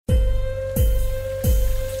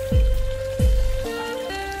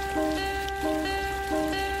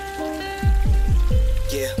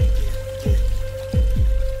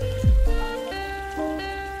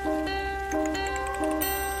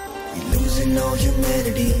all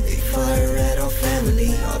humanity. They fire at our family.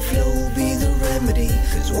 Our flow will be the remedy,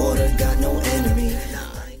 cause water got no enemy.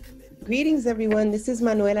 Greetings, everyone. This is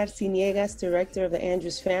Manuel Arciniegas, Director of the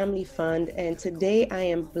Andrews Family Fund, and today I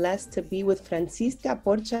am blessed to be with Francisca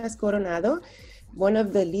Porchas Coronado, one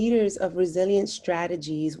of the leaders of Resilient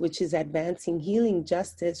Strategies, which is advancing healing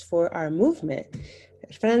justice for our movement.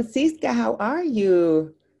 Francisca, how are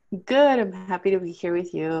you? Good. I'm happy to be here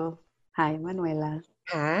with you. Hi, Manuela.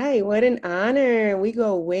 Hi, what an honor. We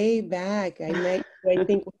go way back. I met you, I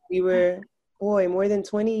think we were, more than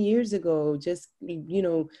 20 years ago, just,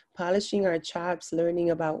 polishing our chops, learning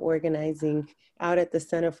about organizing out at the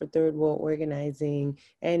Center for Third World Organizing.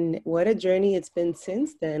 And what a journey it's been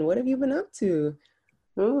since then. What have you been up to?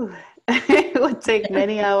 Ooh, it would take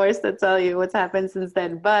many hours to tell you what's happened since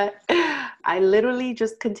then, but I literally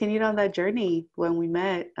just continued on that journey when we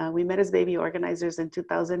met. We met as baby organizers in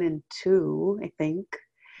 2002, I think,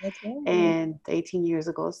 That's right. and 18 years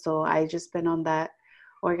ago. So I just been on that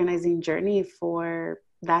organizing journey for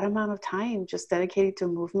that amount of time, just dedicated to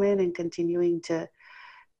movement and continuing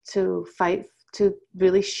to fight to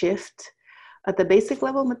really shift at the basic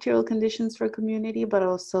level material conditions for community, but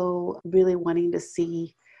also really wanting to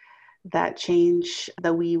see that change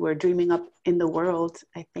that we were dreaming up in the world,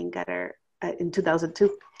 I think in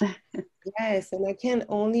 2002. Yes, and I can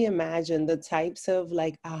only imagine the types of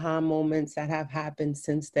aha moments that have happened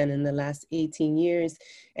since then in the last 18 years.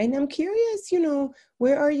 And I'm curious,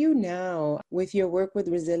 where are you now with your work with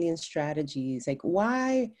Resilient Strategies?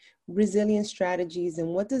 Why Resilient Strategies, and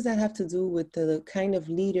what does that have to do with the kind of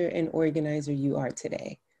leader and organizer you are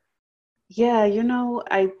today? Yeah,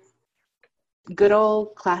 good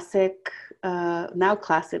old classic, now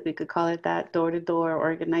classic, we could call it that, door-to-door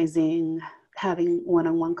organizing, having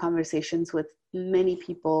one-on-one conversations with many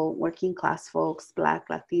people, working class folks, Black,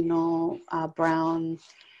 Latino, Brown,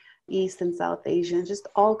 East and South Asian, just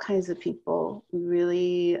all kinds of people,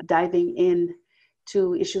 really diving in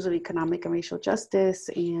to issues of economic and racial justice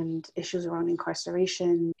and issues around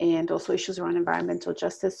incarceration and also issues around environmental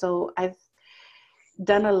justice. So I've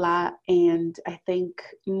done a lot, and I think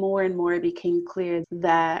more and more it became clear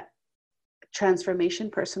that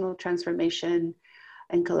transformation, personal transformation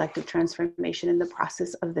and collective transformation in the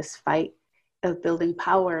process of this fight of building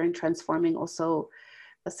power and transforming also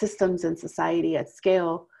systems and society at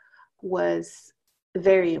scale was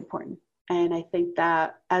very important. And I think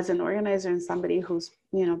that as an organizer and somebody who's,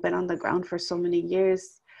 been on the ground for so many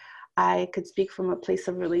years, I could speak from a place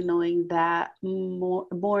of really knowing that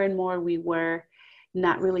more and more we were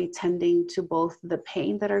not really tending to both the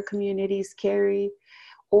pain that our communities carry,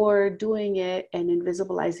 or doing it and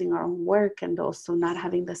invisibilizing our own work, and also not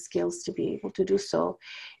having the skills to be able to do so.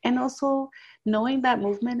 And also knowing that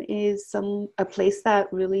movement is a place that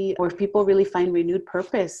really, where people really find renewed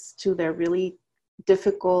purpose to their really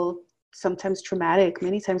difficult, sometimes traumatic,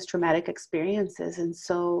 many times traumatic experiences. And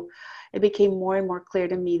so it became more and more clear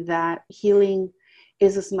to me that healing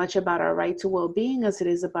is as much about our right to well-being as it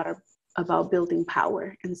is about building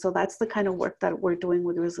power. And so that's the kind of work that we're doing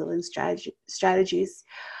with Resilient Strategies.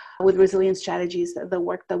 With Resilient Strategies, the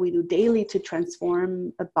work that we do daily to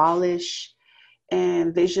transform, abolish,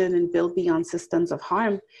 and vision and build beyond systems of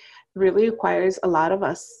harm really requires a lot of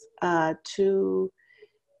us to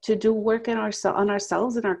do work on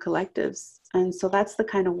ourselves and our collectives. And so that's the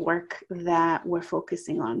kind of work that we're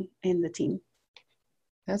focusing on in the team.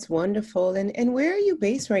 That's wonderful. And where are you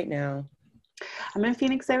based right now? I'm in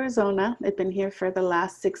Phoenix, Arizona. I've been here for the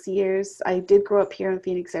last 6 years. I did grow up here in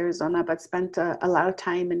Phoenix, Arizona, but spent a lot of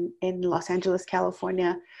time in Los Angeles,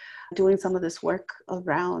 California, doing some of this work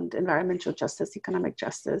around environmental justice, economic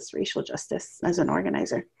justice, racial justice as an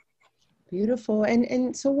organizer. Beautiful.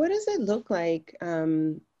 And so what does it look like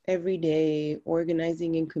every day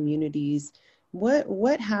organizing in communities?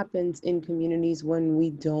 What happens in communities when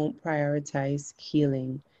we don't prioritize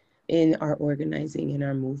healing in our organizing, in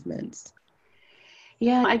our movements?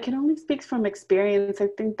 Yeah, I can only speak from experience. I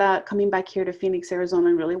think that coming back here to Phoenix, Arizona,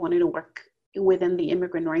 and really wanting to work within the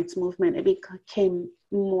immigrant rights movement, it became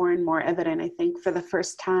more and more evident. I think for the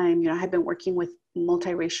first time, I had been working with a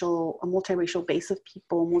multiracial base of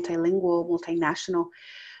people, multilingual, multinational.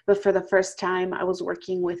 But for the first time, I was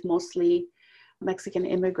working with mostly Mexican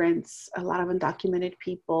immigrants, a lot of undocumented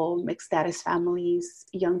people, mixed status families,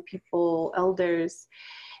 young people, elders.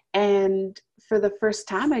 And for the first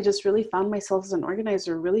time, I just really found myself as an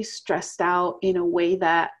organizer really stressed out in a way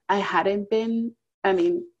that I hadn't been. I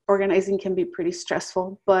mean, organizing can be pretty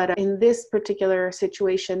stressful, but in this particular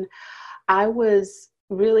situation, I was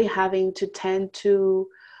really having to tend to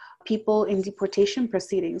people in deportation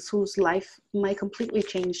proceedings whose life might completely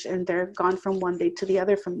change and they're gone from one day to the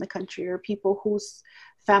other from the country, or people whose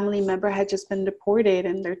family member had just been deported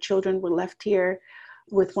and their children were left here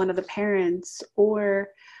with one of the parents, or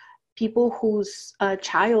people whose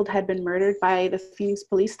child had been murdered by the Phoenix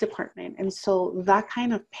Police Department. And so that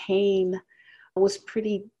kind of pain was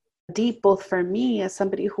pretty deep, both for me as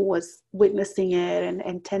somebody who was witnessing it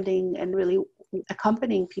and tending and really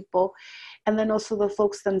accompanying people. And then also the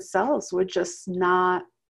folks themselves were just not,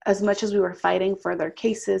 as much as we were fighting for their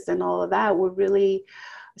cases and all of that, we're really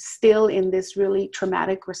still in this really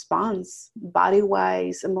traumatic response,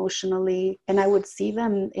 body-wise, emotionally. And I would see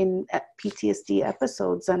them in PTSD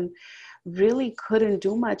episodes and really couldn't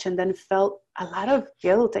do much, and then felt a lot of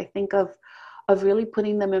guilt, I think, of really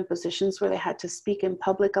putting them in positions where they had to speak in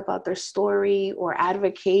public about their story or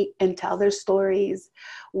advocate and tell their stories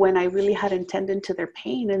when I really hadn't tended to their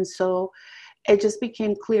pain. And so it just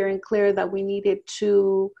became clear and clear that we needed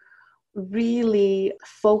to really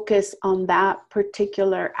focus on that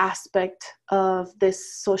particular aspect of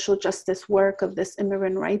this social justice work, of this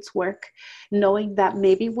immigrant rights work, knowing that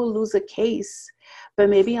maybe we'll lose a case, but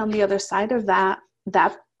maybe on the other side of that,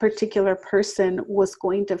 that particular person was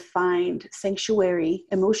going to find sanctuary,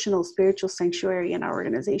 emotional, spiritual sanctuary in our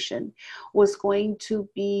organization, was going to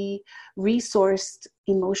be resourced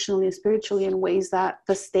emotionally and spiritually in ways that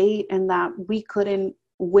the state and that we couldn't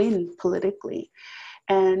win politically.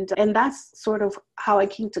 And that's sort of how I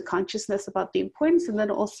came to consciousness about the importance, and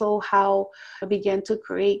then also how I began to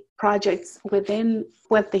create projects within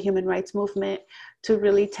the human rights movement to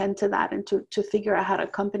really tend to that and to figure out how to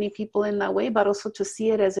accompany people in that way, but also to see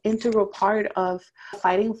it as an integral part of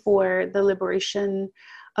fighting for the liberation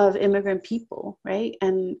of immigrant people, right?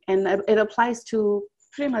 And it applies to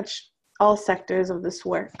pretty much all sectors of this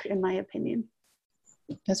work, in my opinion.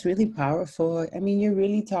 That's really powerful. I mean, you're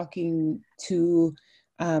really talking to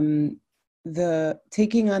the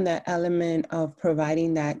taking on that element of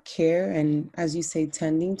providing that care and, as you say,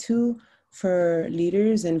 tending to for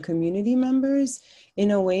leaders and community members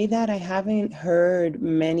in a way that I haven't heard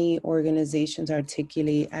many organizations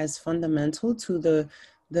articulate as fundamental to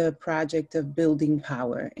the project of building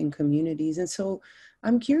power in communities. And so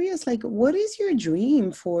I'm curious, like, what is your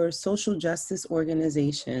dream for social justice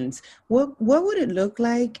organizations? What would it look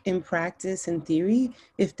like in practice and theory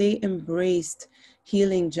if they embraced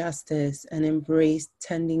healing justice and embraced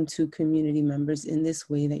tending to community members in this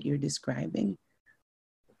way that you're describing?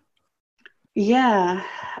 Yeah,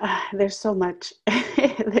 there's so much.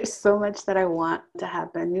 There's so much that I want to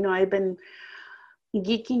happen. You know, I've been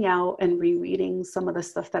geeking out and rereading some of the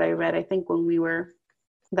stuff that I read. I think when we were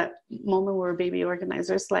that moment we were baby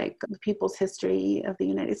organizers, like the people's history of the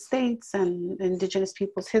United States and Indigenous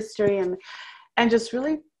people's history, and just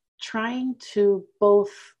really trying to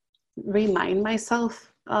both remind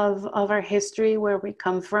myself of our history, where we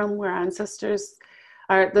come from, where ancestors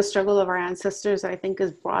are, the struggle of our ancestors, I think,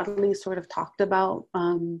 is broadly sort of talked about.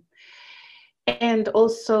 And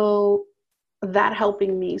also that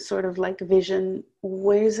helping me sort of like vision,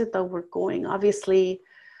 where is it that we're going? Obviously,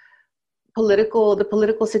 the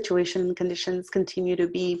political situation and conditions continue to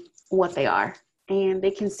be what they are, and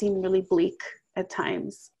they can seem really bleak at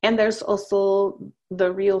times. And there's also the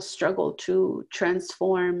real struggle to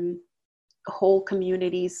transform whole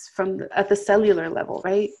communities at the cellular level,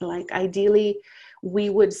 right? Like ideally, we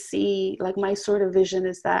would see, like my sort of vision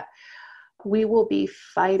is that we will be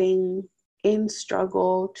fighting in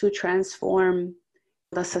struggle to transform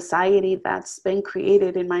the society that's been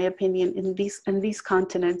created, in my opinion, in these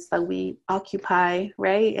continents that we occupy,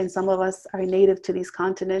 right? And some of us are native to these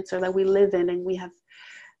continents, or that we live in, and we have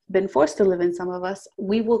been forced to live in, some of us.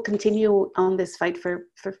 We will continue on this fight for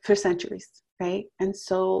centuries, right? And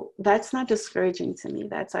so that's not discouraging to me.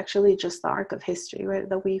 That's actually just the arc of history, right,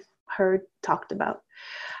 that we've heard talked about.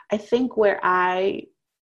 I think where I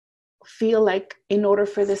feel like in order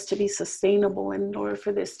for this to be sustainable, in order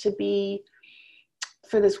for this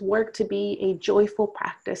work to be a joyful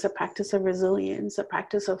practice, a practice of resilience, a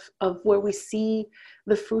practice of where we see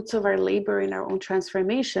the fruits of our labor in our own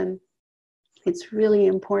transformation, it's really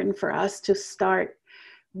important for us to start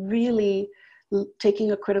really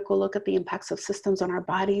taking a critical look at the impacts of systems on our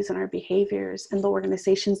bodies and our behaviors and the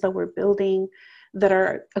organizations that we're building that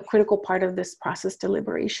are a critical part of this process to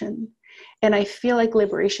liberation. And I feel like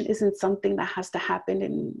liberation isn't something that has to happen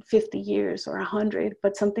in 50 years or 100,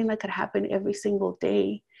 but something that could happen every single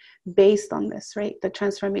day based on this, right? The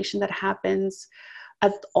transformation that happens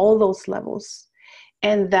at all those levels,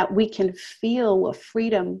 and that we can feel what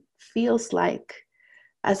freedom feels like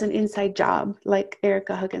as an inside job, like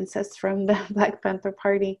Erica Huggins says from the Black Panther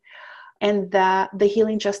Party. and that the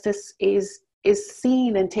healing justice is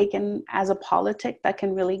seen and taken as a politic that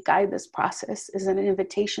can really guide this process, is an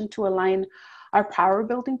invitation to align our power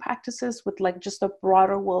building practices with like just the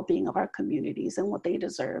broader well-being of our communities and what they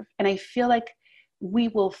deserve. And I feel like we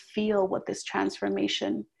will feel what this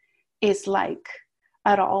transformation is like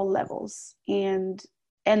at all levels, and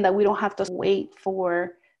that we don't have to wait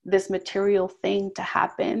for this material thing to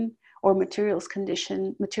happen, or material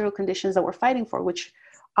conditions that we're fighting for, which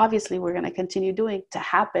obviously we're going to continue doing, to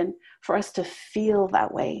happen, for us to feel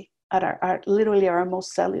that way at our literally our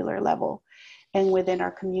most cellular level, and within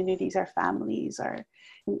our communities, our families, our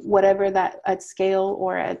whatever, that at scale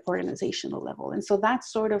or at organizational level. And so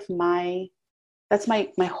that's sort of my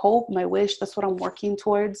hope, my wish. That's what I'm working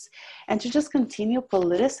towards. And to just continue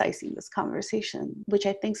politicizing this conversation, which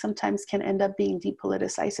I think sometimes can end up being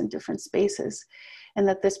depoliticized in different spaces. And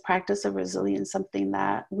that this practice of resilience, something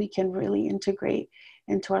that we can really integrate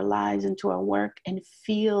into our lives, into our work, and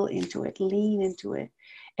feel into it, lean into it,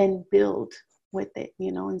 and build with it,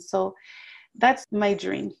 And so that's my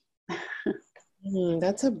dream.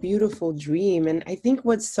 That's a beautiful dream. And I think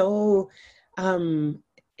what's so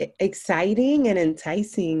exciting and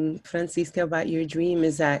enticing, Francisca, about your dream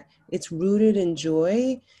is that it's rooted in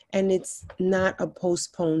joy, and it's not a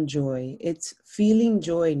postponed joy. It's feeling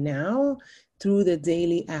joy now through the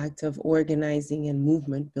daily act of organizing and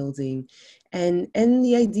movement building, and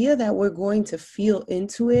the idea that we're going to feel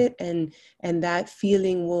into it, and that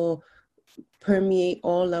feeling will permeate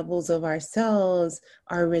all levels of ourselves,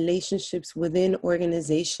 our relationships within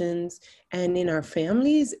organizations, and in our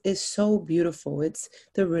families, is so beautiful. It's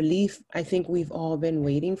the relief I think we've all been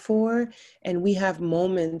waiting for. And we have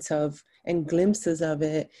moments of and glimpses of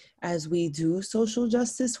it as we do social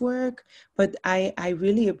justice work. But I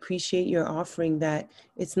really appreciate your offering that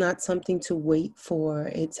it's not something to wait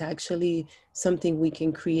for. It's actually something we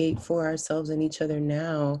can create for ourselves and each other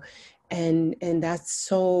now. And that's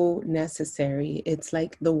so necessary. It's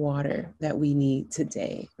like the water that we need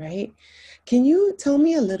today, right? Can you tell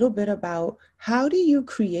me a little bit about how do you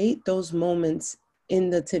create those moments in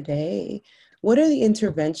the today? What are the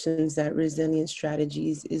interventions that Resilience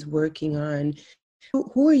Strategies is working on?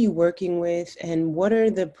 Who are you working with, and what are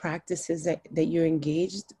the practices that you're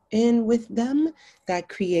engaged in with them that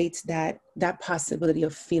creates that possibility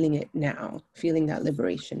of feeling it now, feeling that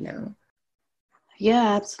liberation now?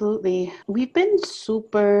 Yeah, absolutely. We've been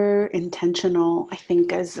super intentional, I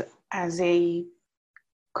think, as a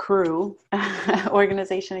crew,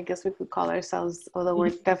 organization, I guess we could call ourselves, although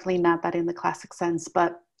we're definitely not that in the classic sense,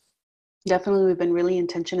 but definitely we've been really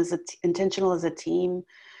intentional as a team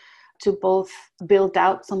to both build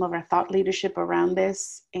out some of our thought leadership around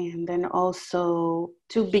this, and then also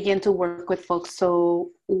to begin to work with folks.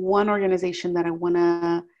 So one organization that I want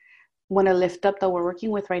to lift up that we're working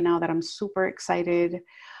with right now that I'm super excited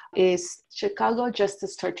is Chicago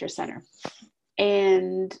Justice Torture Center.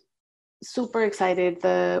 And super excited,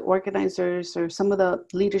 the organizers or some of the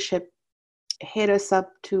leadership hit us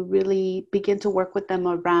up to really begin to work with them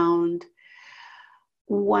around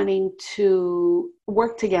wanting to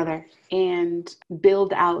work together and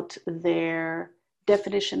build out their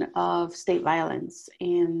definition of state violence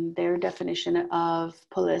and their definition of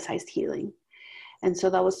politicized healing. And so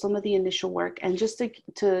that was some of the initial work. And just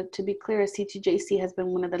to be clear, CTJC has been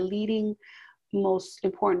one of the leading, most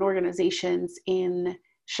important organizations in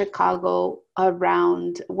Chicago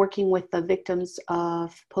around working with the victims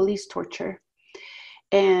of police torture.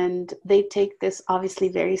 And they take this obviously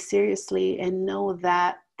very seriously and know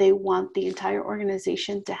that they want the entire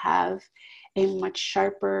organization to have a much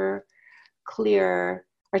sharper, clearer,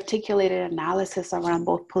 articulated analysis around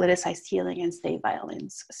both politicized healing and state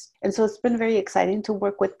violence. And so it's been very exciting to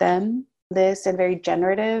work with them, and very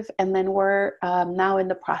generative. And then we're now in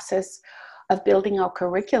the process of building out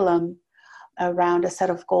curriculum around a set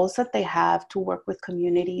of goals that they have to work with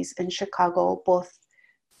communities in Chicago, both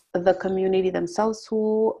the community themselves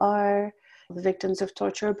who are the victims of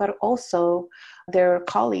torture, but also their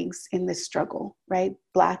colleagues in this struggle, right?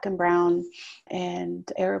 Black and brown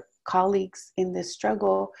and Arab colleagues in this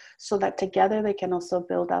struggle, so that together they can also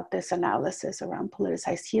build out this analysis around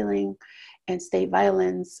politicized healing and state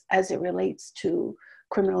violence as it relates to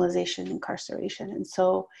criminalization, incarceration. And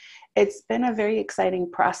so it's been a very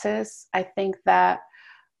exciting process. I think that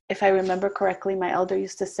if I remember correctly, my elder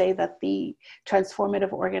used to say that the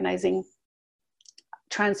transformative organizing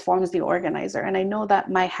transforms the organizer. And I know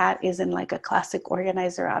that my hat isn't like a classic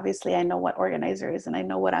organizer. Obviously, I know what organizer is and I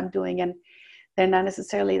know what I'm doing, and they're not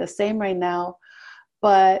necessarily the same right now.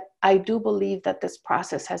 But I do believe that this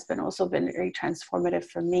process has also been very transformative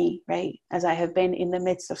for me, right? As I have been in the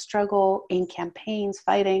midst of struggle, in campaigns,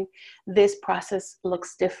 fighting, this process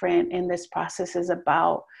looks different. And this process is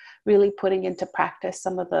about really putting into practice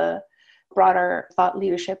some of the broader thought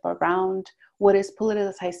leadership around what is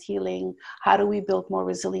politicized healing. How do we build more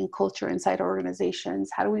resilient culture inside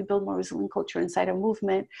organizations? How do we build more resilient culture inside a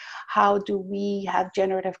movement? How do we have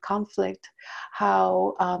generative conflict?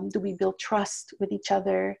 How do we build trust with each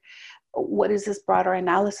other? What is this broader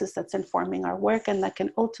analysis that's informing our work and that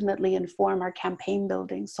can ultimately inform our campaign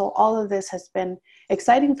building? So all of this has been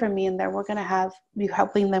exciting for me, and that we're going to be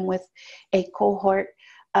helping them with a cohort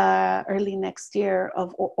early next year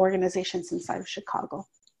of organizations inside of Chicago.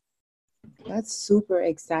 That's super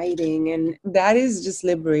exciting. And that is just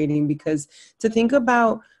liberating, because to think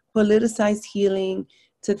about politicized healing,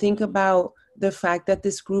 to think about the fact that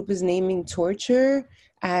this group is naming torture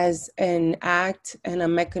as an act and a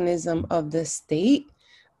mechanism of the state,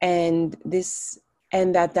 and that's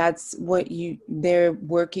what they're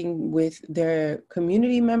working with their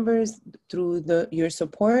community members through your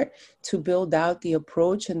support to build out the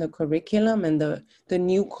approach and the curriculum and the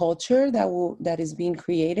new culture that is being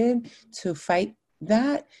created to fight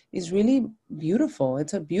that is really beautiful.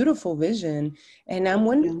 It's a beautiful vision. And I'm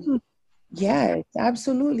wondering, yes,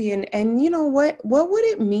 absolutely. And you know, what would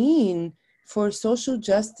it mean for social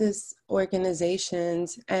justice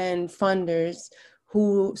organizations and funders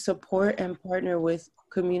who support and partner with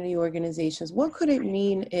community organizations? What could it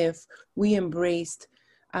mean if we embraced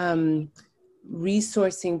resourcing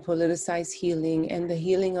politicized healing and the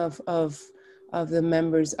healing of the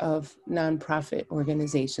members of nonprofit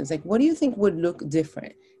organizations? Like, what do you think would look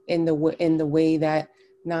different in the way that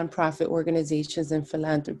nonprofit organizations and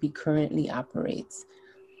philanthropy currently operates?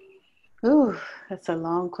 Ooh, that's a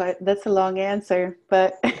long answer,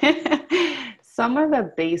 but some of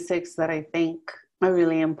the basics that I think are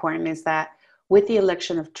really important is that with the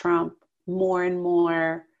election of Trump, more and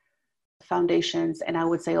more foundations, and I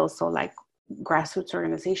would say also like grassroots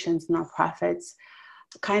organizations, nonprofits,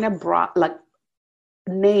 kind of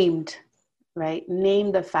named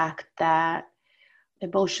the fact that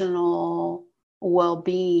emotional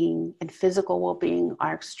well-being and physical well-being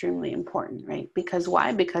are extremely important, right? Because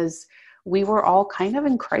why? Because we were all kind of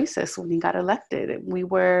in crisis when he got elected. We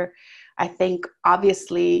were, I think,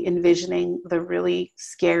 obviously envisioning the really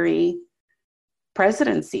scary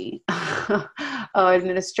presidency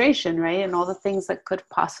administration, right? And all the things that could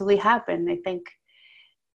possibly happen. I think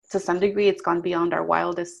to some degree, it's gone beyond our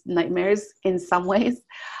wildest nightmares in some ways.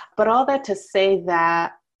 But all that to say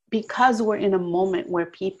that because we're in a moment where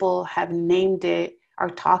people have named it,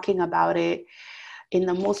 are talking about it, in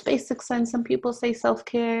the most basic sense, some people say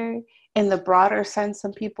self-care. In the broader sense,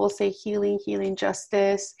 some people say healing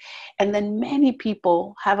justice. And then many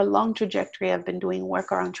people have a long trajectory, have been doing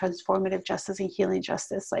work around transformative justice and healing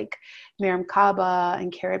justice, like Miriam Kaba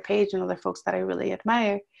and Kara Page and other folks that I really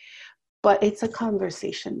admire. But it's a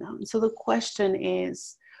conversation now. And so the question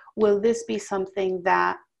is, will this be something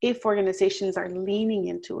that if organizations are leaning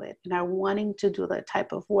into it and are wanting to do that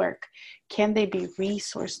type of work, can they be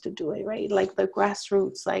resourced to do it, right? Like the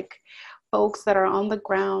grassroots, like folks that are on the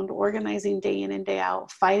ground, organizing day in and day out,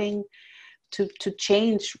 fighting to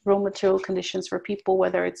change raw material conditions for people,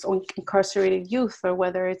 whether it's incarcerated youth or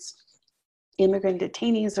whether it's immigrant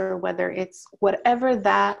detainees or whether it's whatever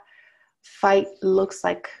that fight looks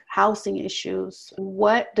like, housing issues.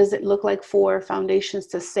 What does it look like for foundations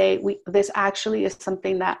to say, this actually is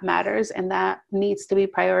something that matters and that needs to be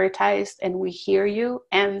prioritized, and we hear you,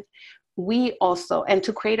 and we also, and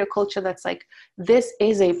to create a culture that's like, this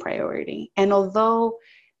is a priority. And although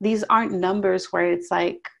these aren't numbers where it's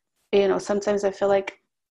like, you know, sometimes I feel like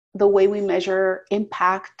the way we measure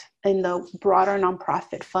impact in the broader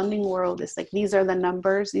nonprofit funding world is like, these are the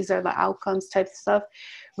numbers, these are the outcomes type stuff.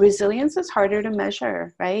 Resilience is harder to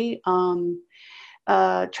measure, right?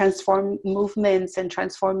 Transform movements and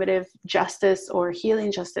transformative justice or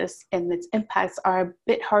healing justice and its impacts are a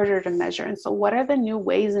bit harder to measure. And so what are the new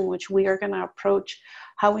ways in which we are going to approach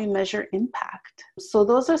how we measure impact? So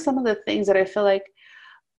those are some of the things that I feel like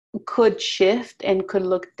could shift and could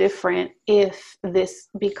look different if this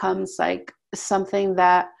becomes like something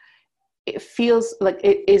that it feels like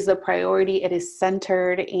it is a priority, it is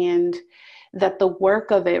centered, and that the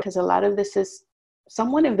work of it, because a lot of this is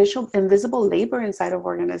somewhat invisible labor inside of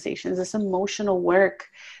organizations, this emotional work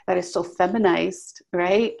that is so feminized,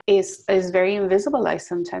 right, is very invisibilized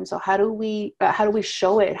sometimes. So how do we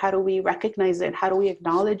show it? How do we recognize it? How do we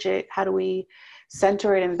acknowledge it? How do we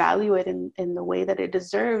center it and value it in the way that it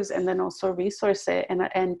deserves, and then also resource it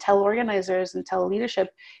and tell organizers and tell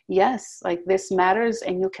leadership, yes, like this matters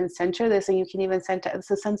and you can center this, and you can even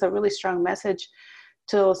this sends a really strong message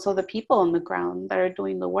to also the people on the ground that are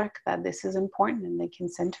doing the work, that this is important and they can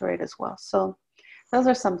center it as well. So those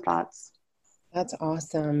are some thoughts. That's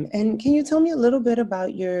awesome. And can you tell me a little bit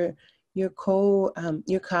about your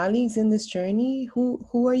colleagues in this journey?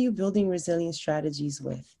 Who are you building resilience strategies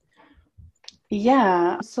with?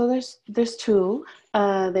 Yeah, so there's two.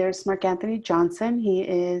 There's Mark Anthony Johnson. He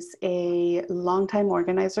is a longtime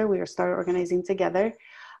organizer. We started organizing together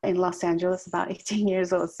in Los Angeles about 18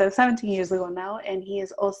 years old, so 17 years ago now. And he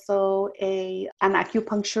is also an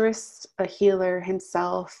acupuncturist, a healer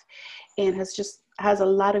himself, and has a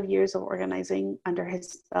lot of years of organizing under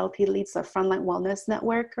his belt. He leads the Frontline Wellness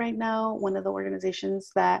Network right now, one of the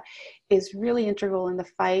organizations that is really integral in the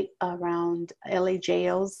fight around LA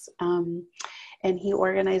jails. And he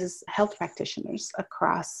organizes health practitioners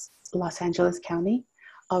across Los Angeles County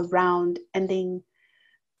around ending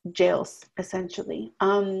jails, essentially,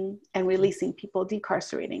 and releasing people,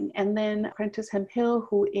 decarcerating. And then Prentice Hemphill,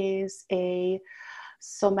 who is a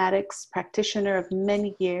somatics practitioner of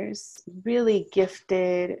many years, really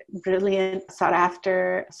gifted, brilliant, sought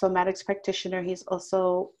after somatics practitioner. He's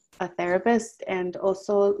also a therapist and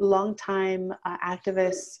also longtime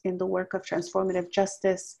activist in the work of transformative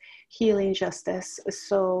justice, healing justice.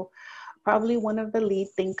 So probably one of the lead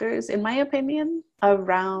thinkers, in my opinion,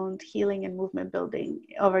 around healing and movement building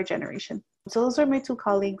of our generation. So those are my two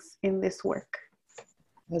colleagues in this work.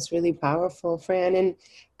 That's really powerful, Fran. And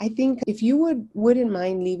I think if you wouldn't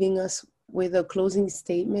mind leaving us with a closing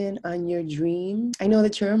statement on your dream. I know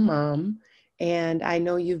that you're a mom, and I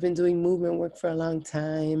know you've been doing movement work for a long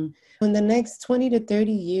time. In the next 20 to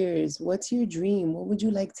 30 years, what's your dream? What would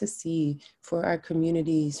you like to see for our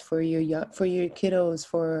communities, for your kiddos,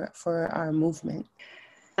 for our movement?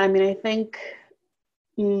 I mean, I think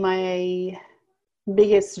my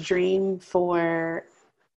biggest dream for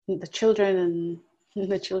the children and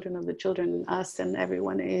the children of the children, us and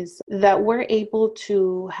everyone, is that we're able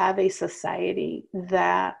to have a society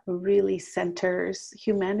that really centers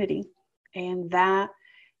humanity. And that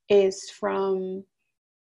is from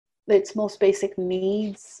its most basic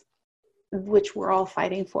needs, which we're all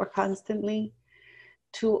fighting for constantly,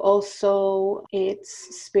 to also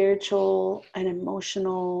its spiritual and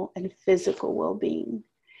emotional and physical well-being.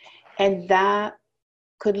 And that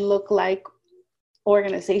could look like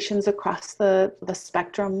organizations across the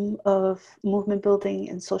spectrum of movement building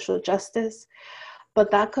and social justice,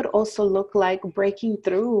 but that could also look like breaking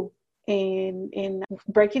through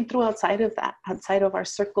outside of that, outside of our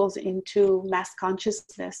circles, into mass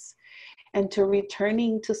consciousness, and to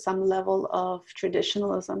returning to some level of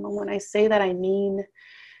traditionalism. And when I say that, I mean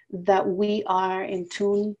that we are in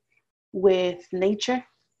tune with nature,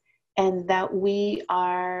 and that we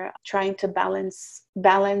are trying to balance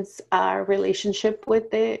our relationship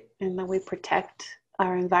with it, and that we protect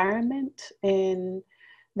our environment in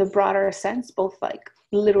the broader sense, both like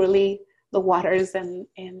literally the waters and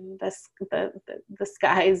the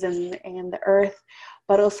skies and the earth,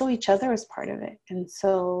 but also each other as part of it. And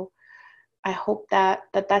so I hope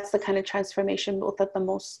that's the kind of transformation, both at the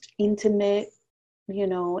most intimate,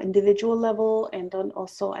 individual level, and then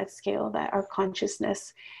also at scale, that our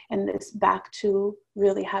consciousness and this back to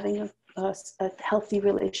really having a healthy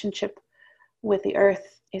relationship with the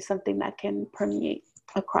earth is something that can permeate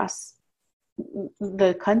across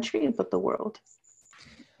the country, but the world.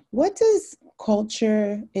 What does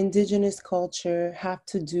culture, indigenous culture, have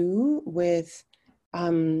to do with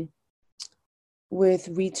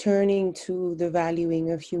returning to the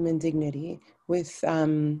valuing of human dignity, with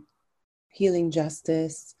healing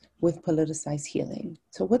justice, with politicized healing?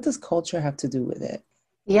 So what does culture have to do with it?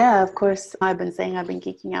 Yeah, of course. I've been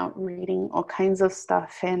geeking out, reading all kinds of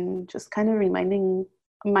stuff, and just kind of reminding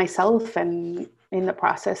myself and in the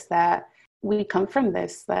process that we come from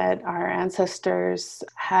this, that our ancestors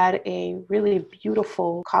had a really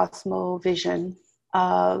beautiful cosmo-vision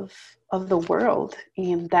of the world,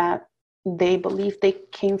 and that they believed they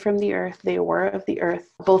came from the earth, they were of the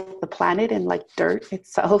earth, both the planet and like dirt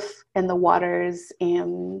itself, and the waters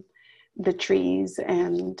and the trees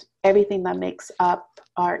and everything that makes up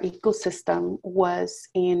our ecosystem was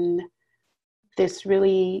in this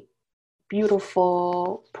really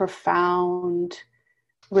beautiful, profound,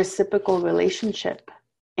 reciprocal relationship,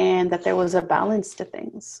 and that there was a balance to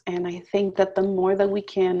things. And I think that the more that we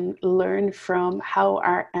can learn from how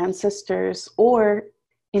our ancestors or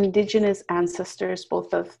indigenous ancestors,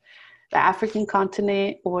 both of the African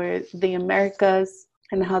continent or the Americas,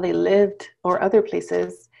 and how they lived, or other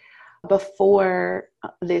places, before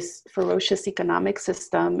this ferocious economic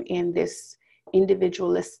system in this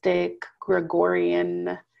individualistic,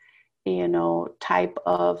 Gregorian, type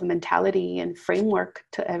of mentality and framework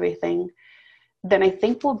to everything, then I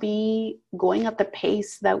think we'll be going at the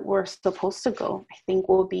pace that we're supposed to go. I think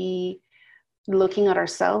we'll be looking at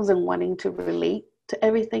ourselves and wanting to relate to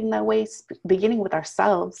everything that way, beginning with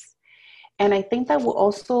ourselves. And I think that we'll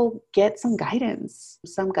also get some guidance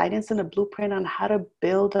and a blueprint on how to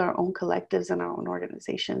build our own collectives and our own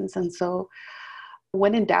organizations. And so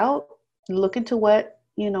when in doubt, look into what,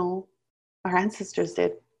 our ancestors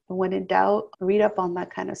did. When in doubt, read up on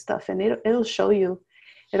that kind of stuff, and it'll show you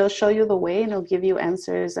the way, and it'll give you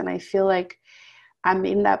answers. And I feel like I'm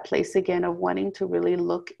in that place again of wanting to really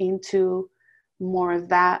look into more of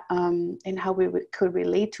that, and how we could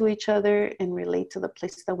relate to each other and relate to the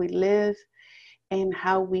place that we live, and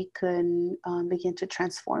how we can begin to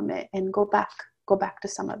transform it and go back to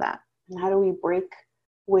some of that. And how do we break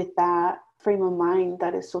with that frame of mind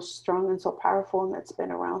that is so strong and so powerful and that's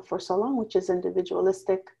been around for so long, which is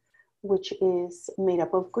individualistic, which is made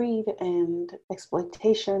up of greed and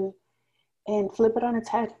exploitation, and flip it on its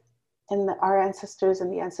head. And our ancestors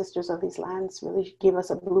and the ancestors of these lands really give us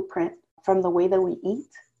a blueprint, from the way that we eat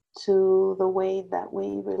to the way that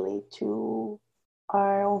we relate to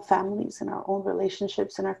our own families and our own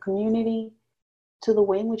relationships in our community, to the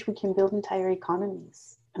way in which we can build entire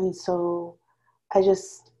economies. And so I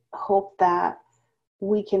just hope that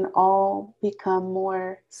we can all become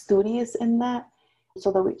more studious in that,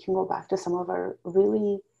 so that we can go back to some of our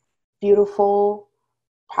really beautiful,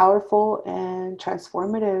 powerful, and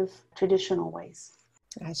transformative traditional ways.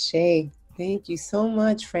 Ashe. Thank you so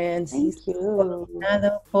much, Francis. Thank you.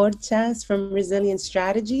 Porchas from Resilient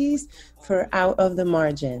Strategies for Out of the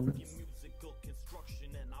Margins.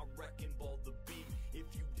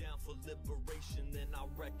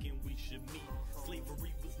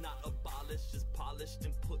 Slavery was not abolished, just polished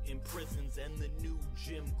and put in prisons, and the new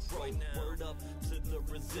Jim Crow. Word up to the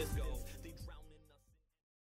resistance.